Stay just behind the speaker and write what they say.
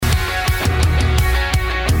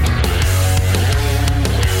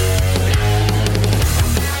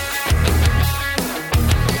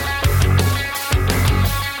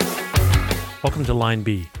Welcome to Line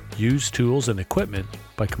B, Used Tools and Equipment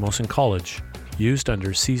by Camosun College, used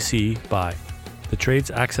under CC BY. The Trades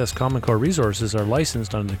Access Common Core resources are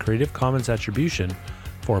licensed under the Creative Commons Attribution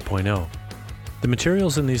 4.0. The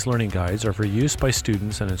materials in these learning guides are for use by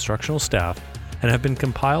students and instructional staff and have been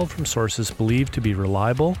compiled from sources believed to be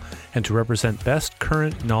reliable and to represent best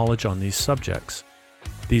current knowledge on these subjects.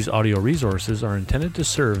 These audio resources are intended to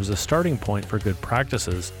serve as a starting point for good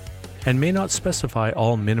practices and may not specify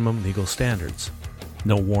all minimum legal standards.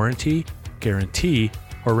 No warranty, guarantee,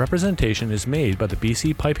 or representation is made by the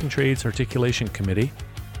BC Piping Trades Articulation Committee,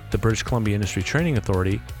 the British Columbia Industry Training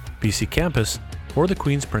Authority, BC Campus, or the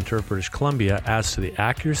Queen's Printer of British Columbia as to the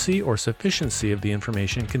accuracy or sufficiency of the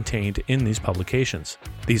information contained in these publications.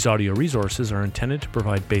 These audio resources are intended to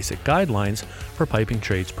provide basic guidelines for piping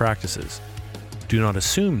trades practices. Do not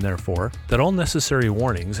assume, therefore, that all necessary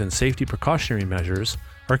warnings and safety precautionary measures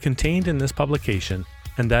are contained in this publication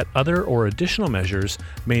and that other or additional measures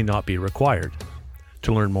may not be required.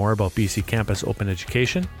 To learn more about BC Campus Open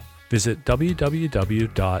Education, visit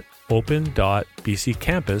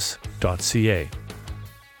www.open.bccampus.ca.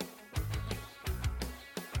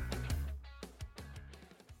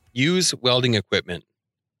 Use welding equipment.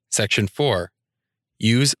 Section 4.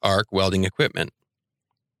 Use arc welding equipment.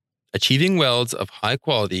 Achieving welds of high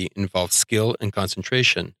quality involves skill and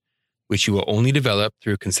concentration, which you will only develop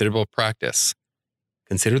through considerable practice.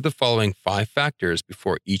 Consider the following 5 factors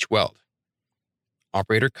before each weld: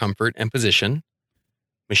 operator comfort and position,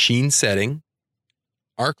 machine setting,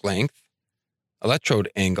 arc length, electrode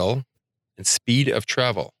angle, and speed of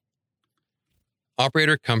travel.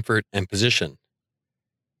 Operator comfort and position.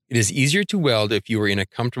 It is easier to weld if you are in a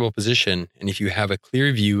comfortable position and if you have a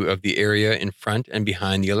clear view of the area in front and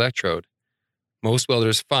behind the electrode. Most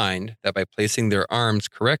welders find that by placing their arms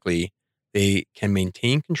correctly, they can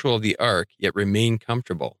maintain control of the arc yet remain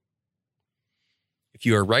comfortable. If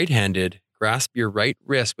you are right-handed, grasp your right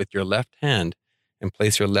wrist with your left hand and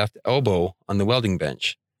place your left elbow on the welding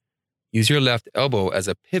bench. Use your left elbow as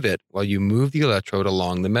a pivot while you move the electrode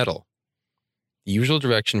along the metal. The usual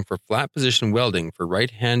direction for flat position welding for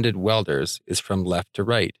right-handed welders is from left to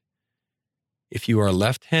right. If you are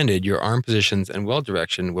left-handed, your arm positions and weld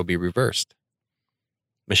direction will be reversed.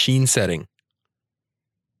 Machine setting.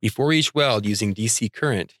 Before each weld using DC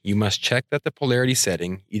current, you must check that the polarity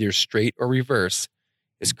setting, either straight or reverse,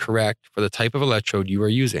 is correct for the type of electrode you are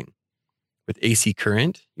using. With AC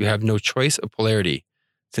current, you have no choice of polarity,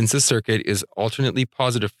 since the circuit is alternately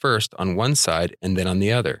positive first on one side and then on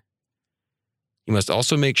the other. You must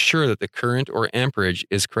also make sure that the current or amperage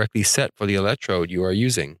is correctly set for the electrode you are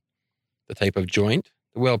using, the type of joint,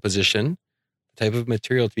 the weld position, the type of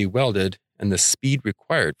material to be welded, and the speed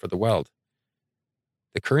required for the weld.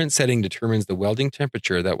 The current setting determines the welding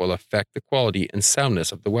temperature that will affect the quality and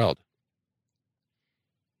soundness of the weld.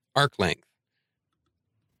 Arc length.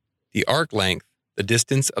 The arc length, the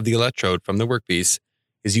distance of the electrode from the workpiece,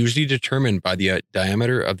 is usually determined by the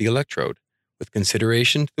diameter of the electrode, with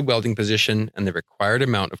consideration to the welding position and the required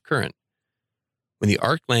amount of current. When the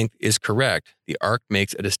arc length is correct, the arc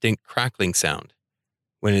makes a distinct crackling sound.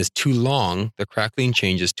 When it is too long, the crackling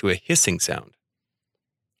changes to a hissing sound.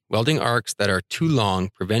 Welding arcs that are too long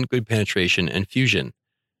prevent good penetration and fusion,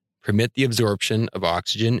 permit the absorption of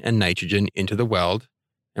oxygen and nitrogen into the weld,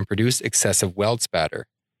 and produce excessive weld spatter.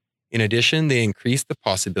 In addition, they increase the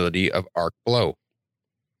possibility of arc blow.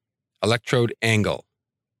 Electrode angle.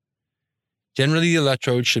 Generally, the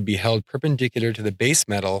electrode should be held perpendicular to the base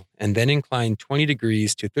metal and then inclined 20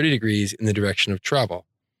 degrees to 30 degrees in the direction of travel.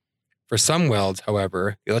 For some welds,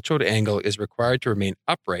 however, the electrode angle is required to remain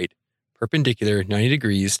upright, perpendicular 90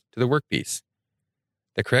 degrees to the workpiece.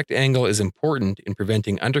 The correct angle is important in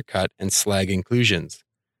preventing undercut and slag inclusions.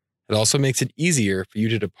 It also makes it easier for you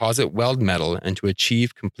to deposit weld metal and to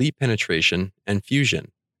achieve complete penetration and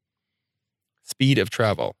fusion. Speed of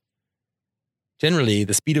travel. Generally,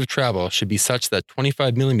 the speed of travel should be such that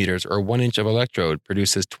 25 millimeters or 1 inch of electrode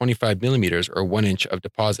produces 25 millimeters or 1 inch of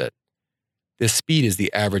deposit. This speed is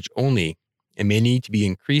the average only and may need to be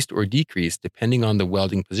increased or decreased depending on the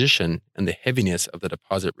welding position and the heaviness of the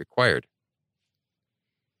deposit required.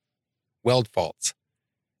 Weld faults.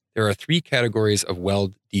 There are 3 categories of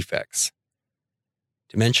weld defects.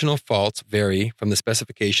 Dimensional faults vary from the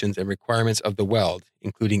specifications and requirements of the weld,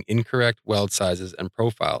 including incorrect weld sizes and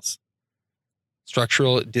profiles.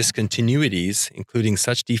 Structural discontinuities, including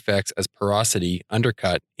such defects as porosity,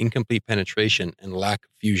 undercut, incomplete penetration, and lack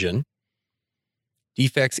of fusion.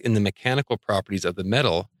 Defects in the mechanical properties of the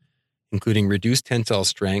metal, including reduced tensile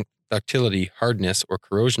strength, ductility, hardness, or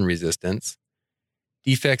corrosion resistance.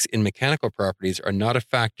 Defects in mechanical properties are not a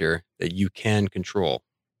factor that you can control.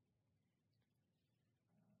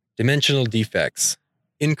 Dimensional defects.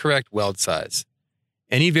 Incorrect weld size.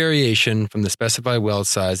 Any variation from the specified weld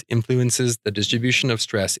size influences the distribution of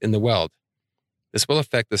stress in the weld. This will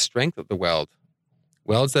affect the strength of the weld.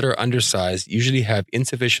 Welds that are undersized usually have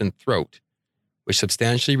insufficient throat, which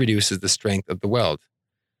substantially reduces the strength of the weld.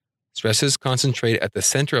 Stresses concentrate at the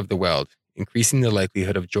center of the weld, increasing the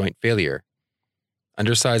likelihood of joint failure.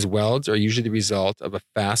 Undersized welds are usually the result of a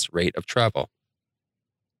fast rate of travel.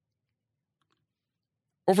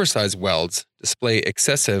 Oversized welds display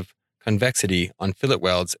excessive convexity on fillet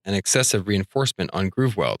welds and excessive reinforcement on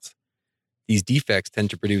groove welds. These defects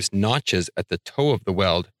tend to produce notches at the toe of the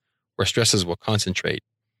weld where stresses will concentrate.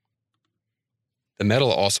 The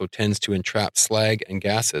metal also tends to entrap slag and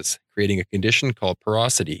gases, creating a condition called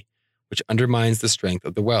porosity, which undermines the strength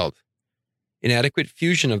of the weld. Inadequate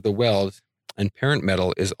fusion of the weld and parent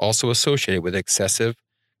metal is also associated with excessive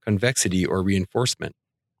convexity or reinforcement.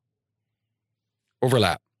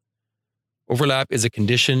 Overlap. Overlap is a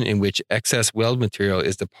condition in which excess weld material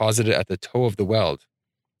is deposited at the toe of the weld.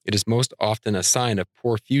 It is most often a sign of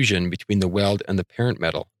poor fusion between the weld and the parent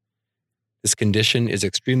metal. This condition is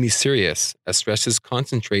extremely serious as stresses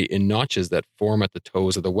concentrate in notches that form at the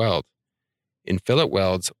toes of the weld. In fillet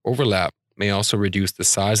welds, overlap may also reduce the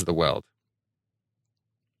size of the weld.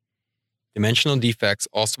 Dimensional defects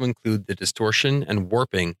also include the distortion and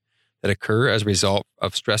warping that occur as a result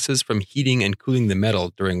of stresses from heating and cooling the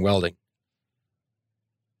metal during welding.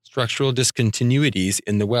 Structural discontinuities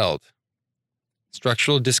in the weld.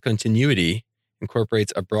 Structural discontinuity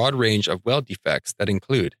incorporates a broad range of weld defects that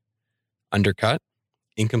include undercut,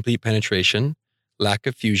 incomplete penetration, lack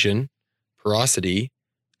of fusion, porosity,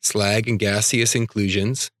 slag and gaseous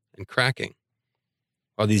inclusions, and cracking.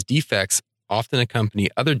 While these defects often accompany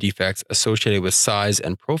other defects associated with size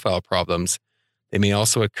and profile problems, they may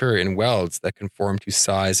also occur in welds that conform to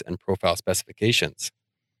size and profile specifications.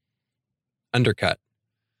 Undercut.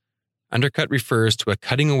 Undercut refers to a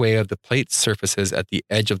cutting away of the plate surfaces at the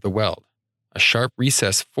edge of the weld. A sharp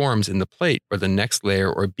recess forms in the plate where the next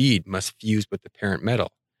layer or bead must fuse with the parent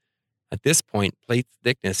metal. At this point, plate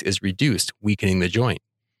thickness is reduced, weakening the joint.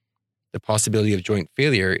 The possibility of joint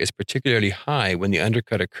failure is particularly high when the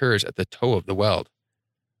undercut occurs at the toe of the weld.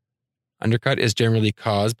 Undercut is generally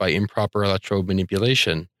caused by improper electrode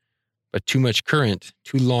manipulation, but too much current,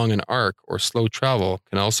 too long an arc, or slow travel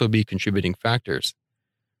can also be contributing factors.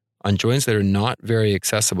 On joints that are not very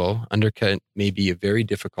accessible, undercut may be very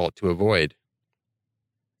difficult to avoid.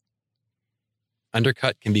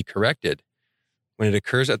 Undercut can be corrected. When it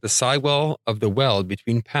occurs at the sidewall of the weld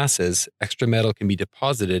between passes, extra metal can be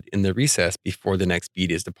deposited in the recess before the next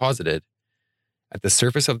bead is deposited. At the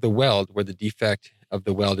surface of the weld where the defect of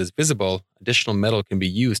the weld is visible, additional metal can be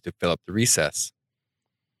used to fill up the recess.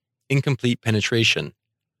 Incomplete penetration.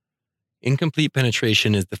 Incomplete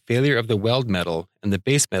penetration is the failure of the weld metal and the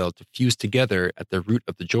base metal to fuse together at the root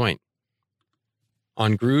of the joint.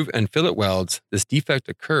 On groove and fillet welds, this defect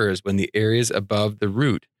occurs when the areas above the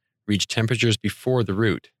root reach temperatures before the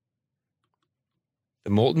root.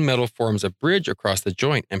 The molten metal forms a bridge across the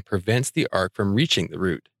joint and prevents the arc from reaching the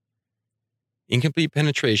root. Incomplete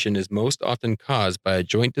penetration is most often caused by a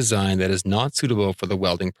joint design that is not suitable for the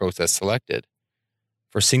welding process selected.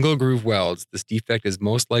 For single groove welds, this defect is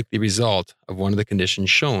most likely a result of one of the conditions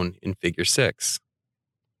shown in Figure 6.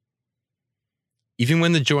 Even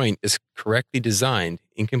when the joint is correctly designed,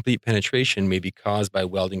 incomplete penetration may be caused by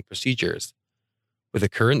welding procedures. With a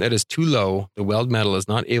current that is too low, the weld metal is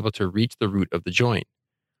not able to reach the root of the joint,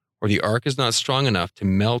 or the arc is not strong enough to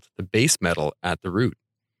melt the base metal at the root.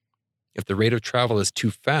 If the rate of travel is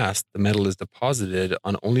too fast, the metal is deposited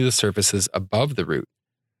on only the surfaces above the root.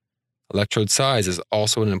 Electrode size is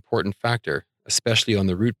also an important factor, especially on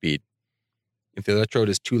the root bead. If the electrode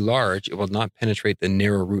is too large, it will not penetrate the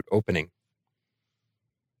narrow root opening.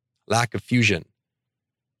 Lack of fusion.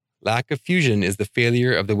 Lack of fusion is the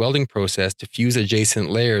failure of the welding process to fuse adjacent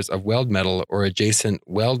layers of weld metal or adjacent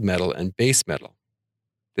weld metal and base metal.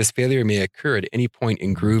 This failure may occur at any point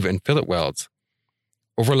in groove and fillet welds.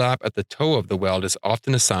 Overlap at the toe of the weld is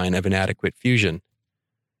often a sign of inadequate fusion.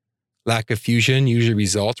 Lack of fusion usually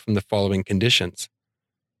results from the following conditions: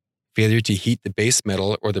 failure to heat the base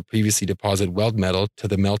metal or the previously deposited weld metal to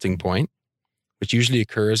the melting point, which usually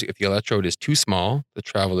occurs if the electrode is too small, the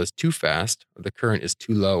travel is too fast, or the current is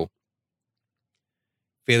too low.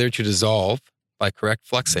 Failure to dissolve, by correct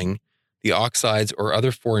fluxing, the oxides or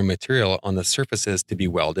other foreign material on the surfaces to be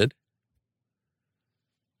welded.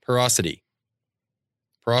 Porosity.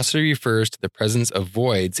 Porosity refers to the presence of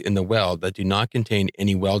voids in the weld that do not contain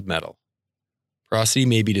any weld metal. Porosity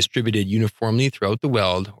may be distributed uniformly throughout the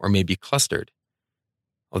weld or may be clustered.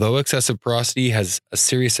 Although excessive porosity has a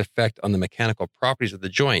serious effect on the mechanical properties of the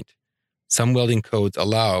joint, some welding codes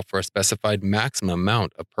allow for a specified maximum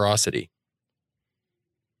amount of porosity.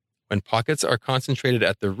 When pockets are concentrated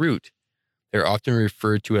at the root, they are often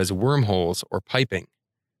referred to as wormholes or piping.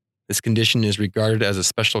 This condition is regarded as a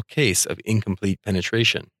special case of incomplete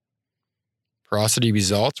penetration. Porosity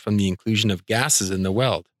results from the inclusion of gases in the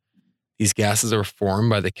weld. These gases are formed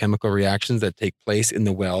by the chemical reactions that take place in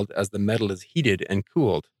the weld as the metal is heated and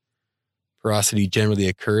cooled. Porosity generally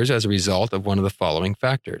occurs as a result of one of the following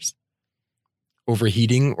factors: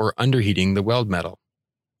 overheating or underheating the weld metal,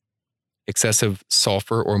 excessive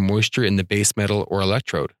sulfur or moisture in the base metal or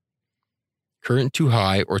electrode, current too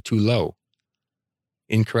high or too low,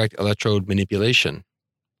 incorrect electrode manipulation,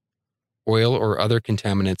 oil or other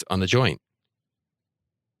contaminants on the joint,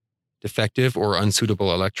 defective or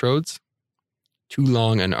unsuitable electrodes, too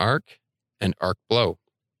long an arc, and arc blow.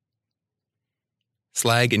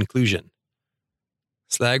 Slag inclusion.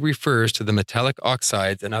 Slag refers to the metallic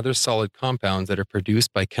oxides and other solid compounds that are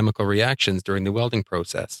produced by chemical reactions during the welding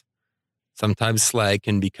process. Sometimes slag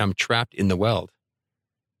can become trapped in the weld.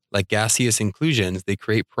 Like gaseous inclusions, they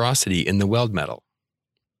create porosity in the weld metal.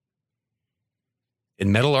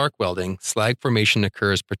 In metal arc welding, slag formation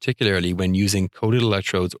occurs particularly when using coated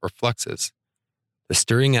electrodes or fluxes. The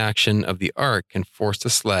stirring action of the arc can force the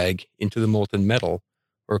slag into the molten metal,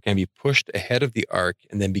 or it can be pushed ahead of the arc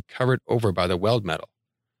and then be covered over by the weld metal.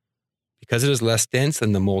 Because it is less dense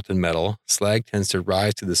than the molten metal, slag tends to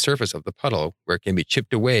rise to the surface of the puddle, where it can be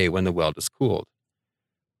chipped away when the weld is cooled.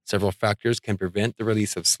 Several factors can prevent the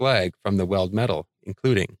release of slag from the weld metal,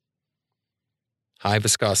 including high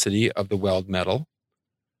viscosity of the weld metal,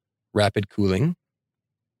 rapid cooling,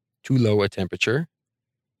 too low a temperature,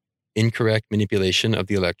 incorrect manipulation of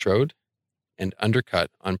the electrode, and undercut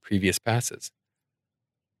on previous passes.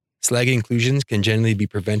 Slag inclusions can generally be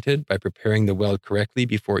prevented by preparing the weld correctly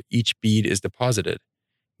before each bead is deposited,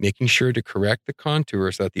 making sure to correct the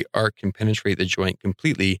contour so that the arc can penetrate the joint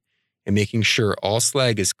completely, and making sure all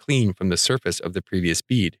slag is clean from the surface of the previous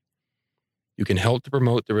bead. You can help to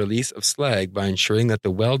promote the release of slag by ensuring that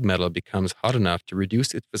the weld metal becomes hot enough to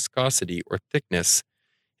reduce its viscosity or thickness,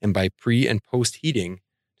 and by pre- and post-heating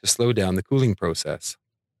to slow down the cooling process.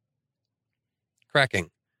 Cracking.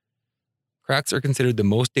 Cracks are considered the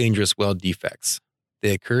most dangerous weld defects.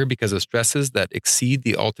 They occur because of stresses that exceed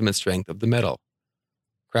the ultimate strength of the metal.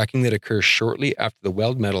 Cracking that occurs shortly after the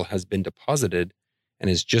weld metal has been deposited and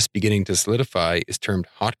is just beginning to solidify is termed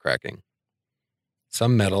hot cracking.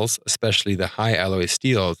 Some metals, especially the high alloy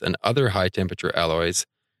steels and other high temperature alloys,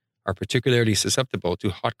 are particularly susceptible to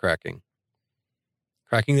hot cracking.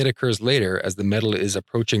 Cracking that occurs later as the metal is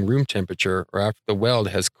approaching room temperature or after the weld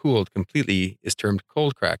has cooled completely is termed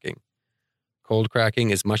cold cracking. Cold cracking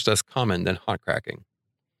is much less common than hot cracking.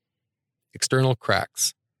 External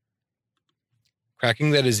cracks.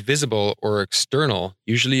 Cracking that is visible or external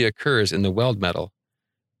usually occurs in the weld metal.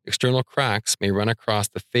 External cracks may run across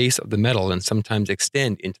the face of the metal and sometimes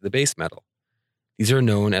extend into the base metal. These are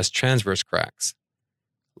known as transverse cracks.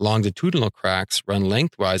 Longitudinal cracks run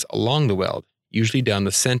lengthwise along the weld, usually down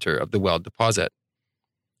the center of the weld deposit.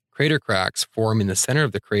 Crater cracks form in the center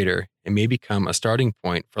of the crater and may become a starting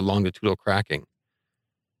point for longitudinal cracking.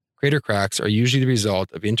 Crater cracks are usually the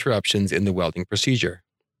result of interruptions in the welding procedure.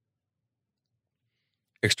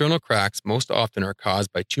 External cracks most often are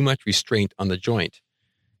caused by too much restraint on the joint,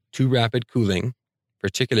 too rapid cooling,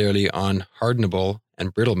 particularly on hardenable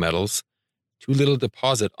and brittle metals, too little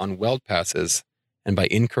deposit on weld passes, and by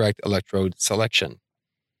incorrect electrode selection.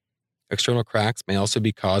 External cracks may also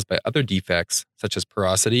be caused by other defects such as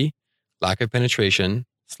porosity, lack of penetration,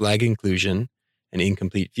 slag inclusion, and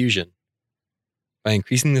incomplete fusion. By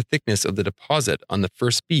increasing the thickness of the deposit on the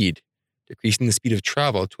first bead, decreasing the speed of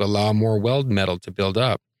travel to allow more weld metal to build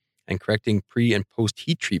up, and correcting pre- and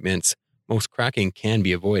post-heat treatments, most cracking can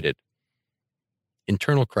be avoided.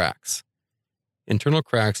 Internal cracks. Internal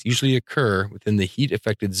cracks usually occur within the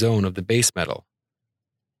heat-affected zone of the base metal.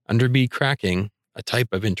 Underbead cracking, a type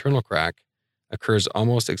of internal crack, occurs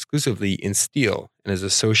almost exclusively in steel and is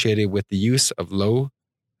associated with the use of low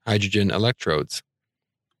hydrogen electrodes.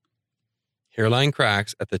 Hairline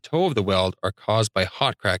cracks at the toe of the weld are caused by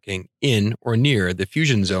hot cracking in or near the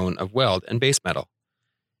fusion zone of weld and base metal.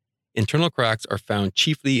 Internal cracks are found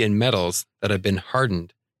chiefly in metals that have been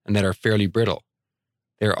hardened and that are fairly brittle.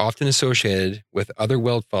 They are often associated with other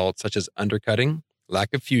weld faults such as undercutting,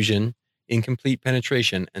 lack of fusion, incomplete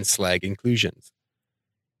penetration, and slag inclusions.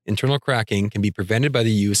 Internal cracking can be prevented by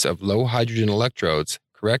the use of low hydrogen electrodes,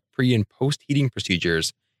 correct pre- and post-heating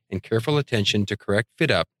procedures, and careful attention to correct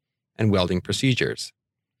fit-up and welding procedures.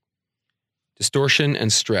 Distortion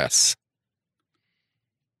and stress.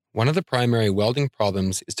 One of the primary welding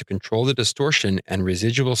problems is to control the distortion and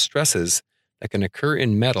residual stresses that can occur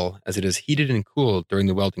in metal as it is heated and cooled during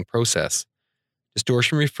the welding process.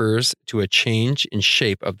 Distortion refers to a change in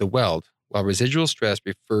shape of the weld, while residual stress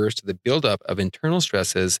refers to the buildup of internal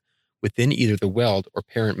stresses within either the weld or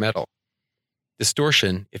parent metal.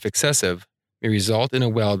 Distortion, if excessive, may result in a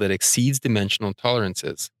weld that exceeds dimensional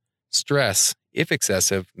tolerances. Stress, if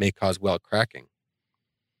excessive, may cause weld cracking.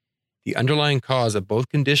 The underlying cause of both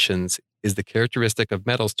conditions is the characteristic of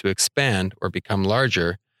metals to expand or become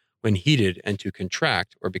larger when heated and to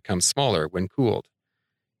contract or become smaller when cooled.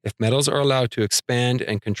 If metals are allowed to expand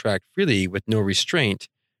and contract freely with no restraint,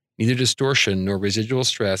 neither distortion nor residual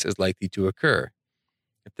stress is likely to occur.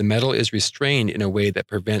 If the metal is restrained in a way that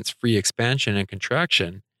prevents free expansion and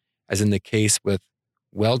contraction, as in the case with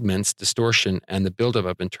weldments, distortion and the buildup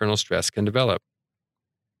of internal stress can develop.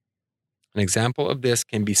 An example of this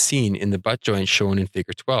can be seen in the butt joint shown in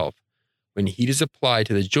Figure 12. When heat is applied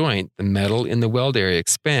to the joint, the metal in the weld area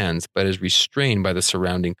expands but is restrained by the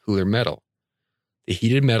surrounding cooler metal. The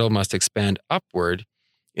heated metal must expand upward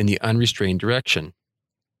in the unrestrained direction.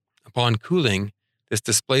 Upon cooling, this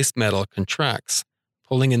displaced metal contracts,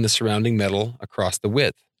 pulling in the surrounding metal across the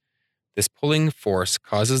width. This pulling force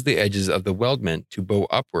causes the edges of the weldment to bow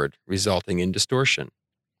upward, resulting in distortion.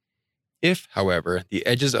 If, however, the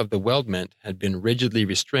edges of the weldment had been rigidly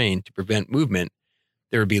restrained to prevent movement,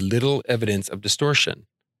 there would be little evidence of distortion,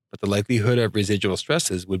 but the likelihood of residual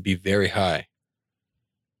stresses would be very high.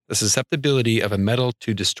 The susceptibility of a metal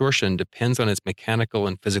to distortion depends on its mechanical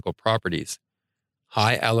and physical properties.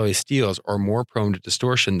 High alloy steels are more prone to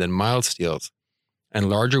distortion than mild steels, and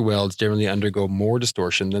larger welds generally undergo more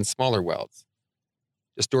distortion than smaller welds.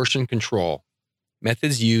 Distortion control.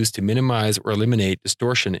 Methods used to minimize or eliminate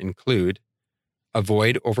distortion include: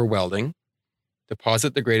 avoid overwelding,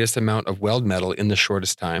 deposit the greatest amount of weld metal in the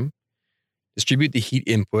shortest time, distribute the heat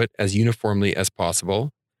input as uniformly as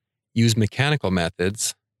possible, use mechanical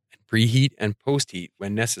methods, and preheat and postheat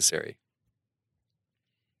when necessary.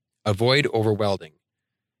 Avoid overwelding.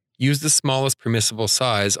 Use the smallest permissible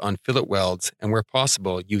size on fillet welds, and where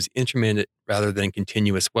possible, use intermittent rather than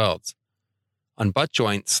continuous welds. On butt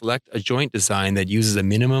joint, select a joint design that uses a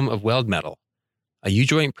minimum of weld metal. A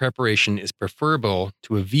U-joint preparation is preferable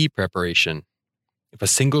to a V preparation. If a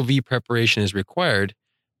single V preparation is required,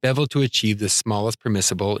 bevel to achieve the smallest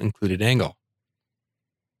permissible included angle.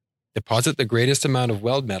 Deposit the greatest amount of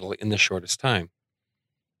weld metal in the shortest time.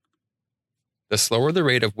 The slower the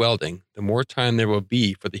rate of welding, the more time there will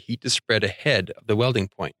be for the heat to spread ahead of the welding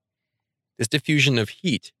point. This diffusion of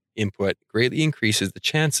heat input greatly increases the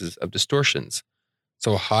chances of distortions,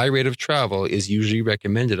 so a high rate of travel is usually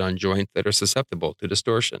recommended on joints that are susceptible to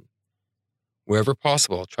distortion. Wherever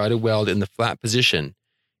possible, try to weld in the flat position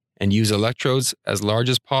and use electrodes as large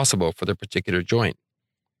as possible for the particular joint.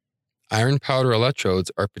 Iron powder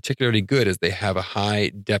electrodes are particularly good as they have a high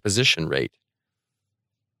deposition rate.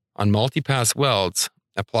 On multi-pass welds,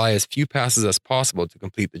 apply as few passes as possible to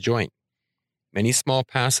complete the joint. Many small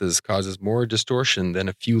passes causes more distortion than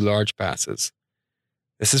a few large passes.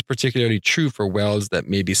 This is particularly true for welds that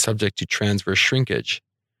may be subject to transverse shrinkage.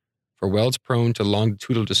 For welds prone to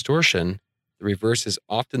longitudinal distortion, the reverse is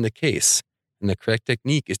often the case, and the correct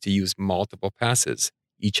technique is to use multiple passes,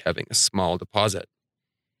 each having a small deposit.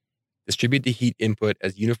 Distribute the heat input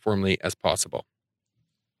as uniformly as possible.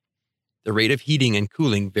 The rate of heating and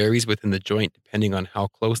cooling varies within the joint depending on how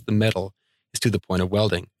close the metal is to the point of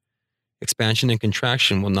welding. Expansion and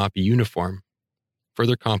contraction will not be uniform,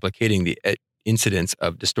 further complicating the incidence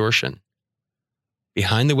of distortion.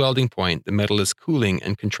 Behind the welding point, the metal is cooling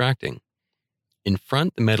and contracting. In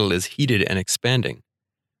front, the metal is heated and expanding.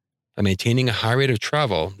 By maintaining a high rate of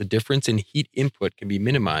travel, the difference in heat input can be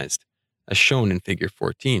minimized, as shown in Figure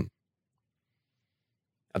 14.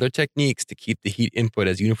 Other techniques to keep the heat input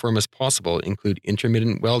as uniform as possible include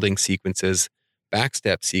intermittent welding sequences,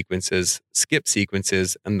 backstep sequences, skip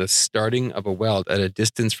sequences, and the starting of a weld at a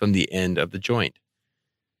distance from the end of the joint.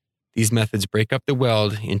 These methods break up the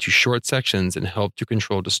weld into short sections and help to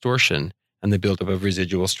control distortion and the buildup of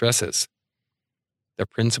residual stresses. The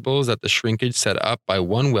principle is that the shrinkage set up by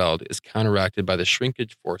one weld is counteracted by the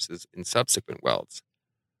shrinkage forces in subsequent welds.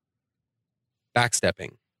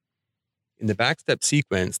 Backstepping. In the backstep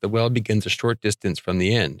sequence, the weld begins a short distance from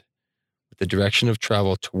the end, with the direction of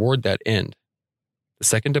travel toward that end. The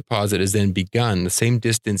second deposit is then begun the same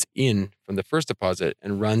distance in from the first deposit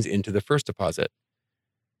and runs into the first deposit.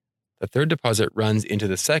 The third deposit runs into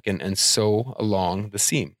the second and so along the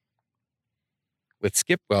seam. With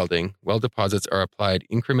skip welding, weld deposits are applied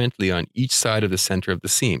incrementally on each side of the center of the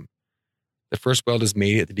seam. The first weld is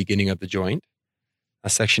made at the beginning of the joint. A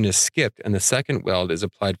section is skipped and the second weld is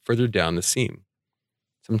applied further down the seam.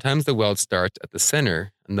 Sometimes the weld starts at the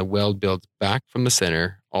center and the weld builds back from the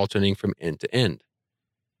center, alternating from end to end.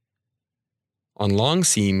 On long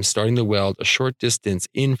seams, starting the weld a short distance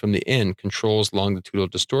in from the end controls longitudinal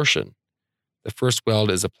distortion. The first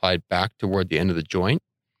weld is applied back toward the end of the joint,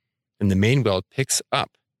 and the main weld picks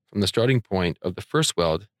up from the starting point of the first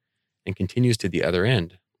weld and continues to the other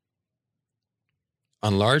end.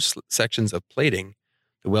 On large sections of plating,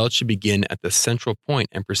 the weld should begin at the central point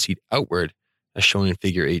and proceed outward, as shown in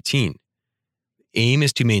Figure 18. The aim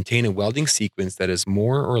is to maintain a welding sequence that is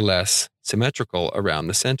more or less symmetrical around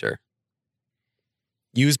the center.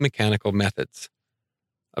 Use mechanical methods.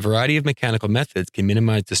 A variety of mechanical methods can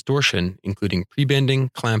minimize distortion, including pre-bending,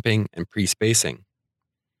 clamping, and pre-spacing.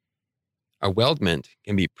 A weldment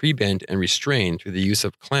can be pre-bent and restrained through the use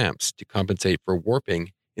of clamps to compensate for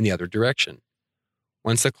warping in the other direction.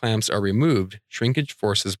 Once the clamps are removed, shrinkage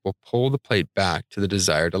forces will pull the plate back to the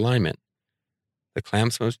desired alignment. The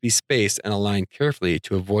clamps must be spaced and aligned carefully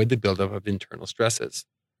to avoid the buildup of internal stresses.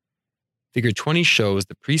 Figure 20 shows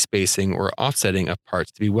the pre-spacing or offsetting of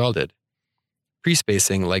parts to be welded.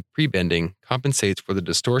 Pre-spacing, like pre-bending, compensates for the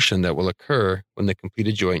distortion that will occur when the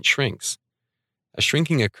completed joint shrinks. As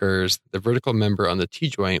shrinking occurs, the vertical member on the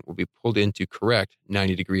T-joint will be pulled into correct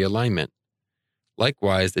 90-degree alignment.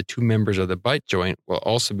 Likewise, the two members of the butt joint will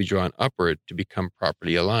also be drawn upward to become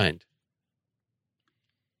properly aligned.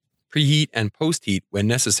 Preheat and post-heat when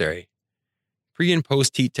necessary. Pre- and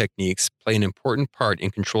post-heat techniques play an important part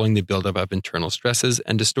in controlling the buildup of internal stresses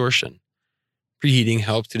and distortion. Preheating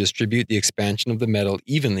helps to distribute the expansion of the metal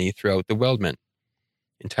evenly throughout the weldment.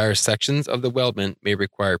 Entire sections of the weldment may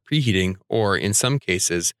require preheating, or in some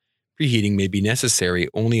cases, preheating may be necessary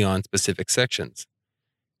only on specific sections.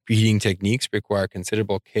 Preheating techniques require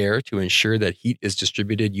considerable care to ensure that heat is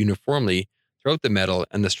distributed uniformly throughout the metal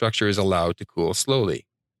and the structure is allowed to cool slowly.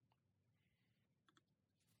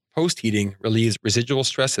 Post-heating relieves residual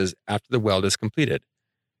stresses after the weld is completed.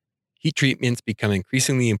 Heat treatments become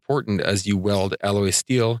increasingly important as you weld alloy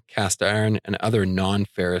steel, cast iron, and other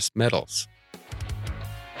non-ferrous metals.